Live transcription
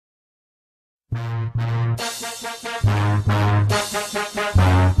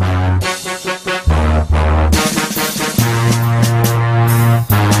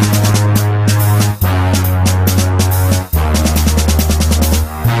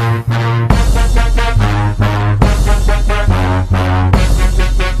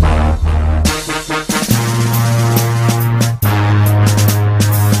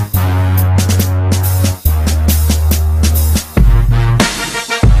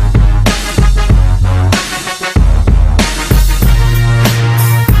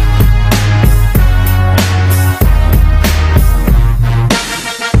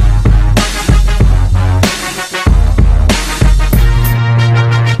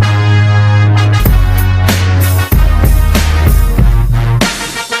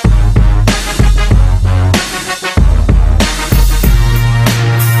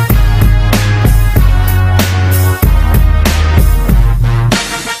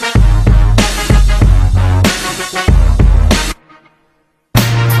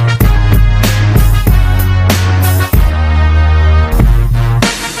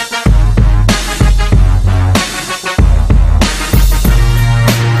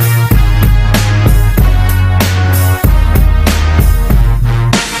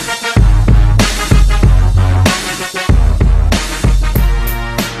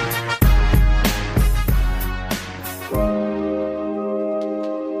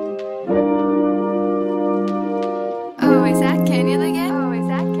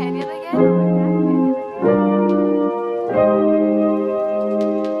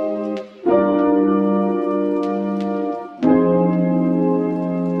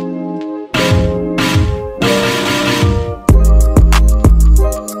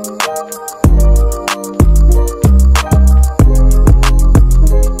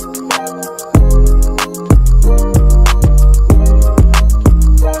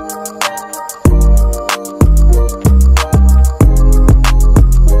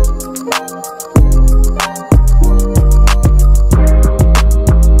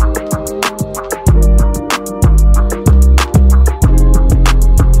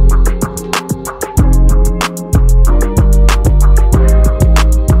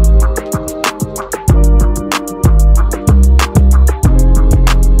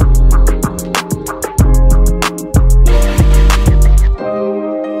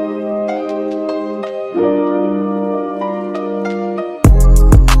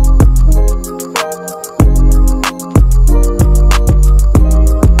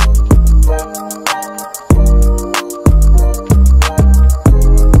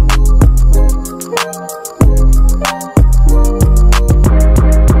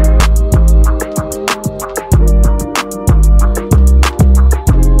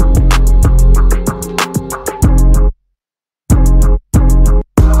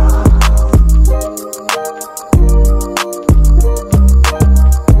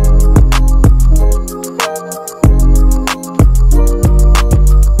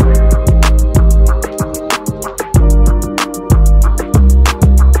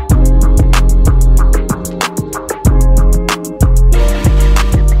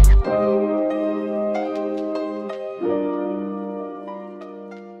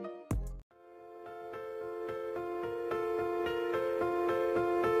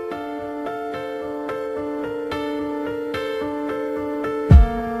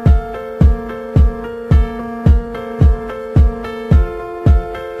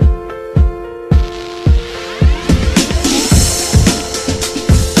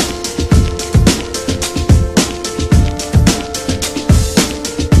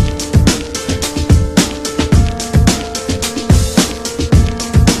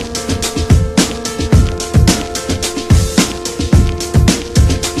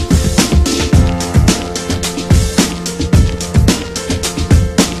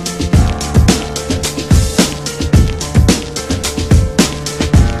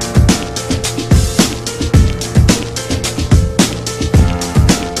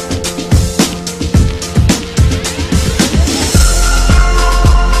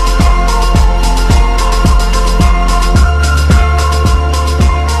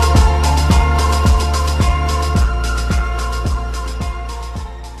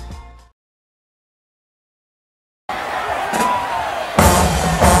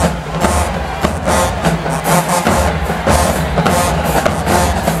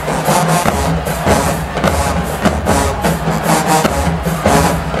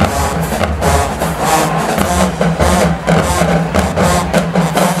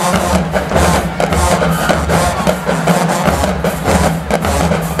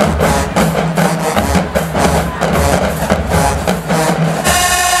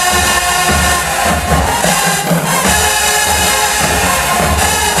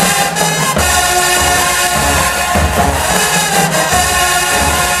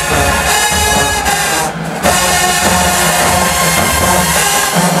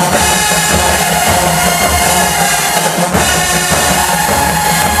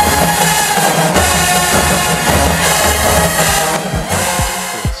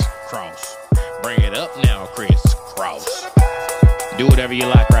whatever you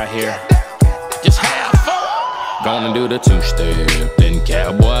like right here. Just have fun. Gonna do the two-step, then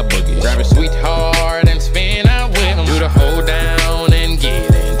cowboy boogie. Grab a sweetheart and spin out with him. Do the hold down and get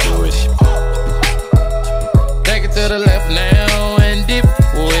into it. Take it to the left now and dip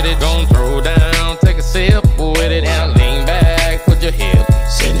with it. Gonna throw down, take a sip with it. Now lean back, put your hip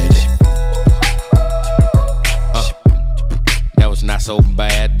in it. That was not so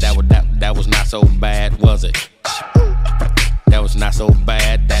bad. That was not so bad, was it? That was not so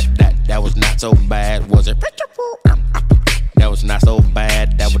bad. That was not so bad, was it? That was not so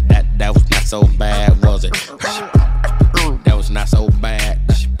bad. That was not so bad, was it? That was not so bad.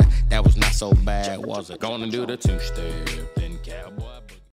 That was not so bad, was it? Gonna do the two-step, then cowboy.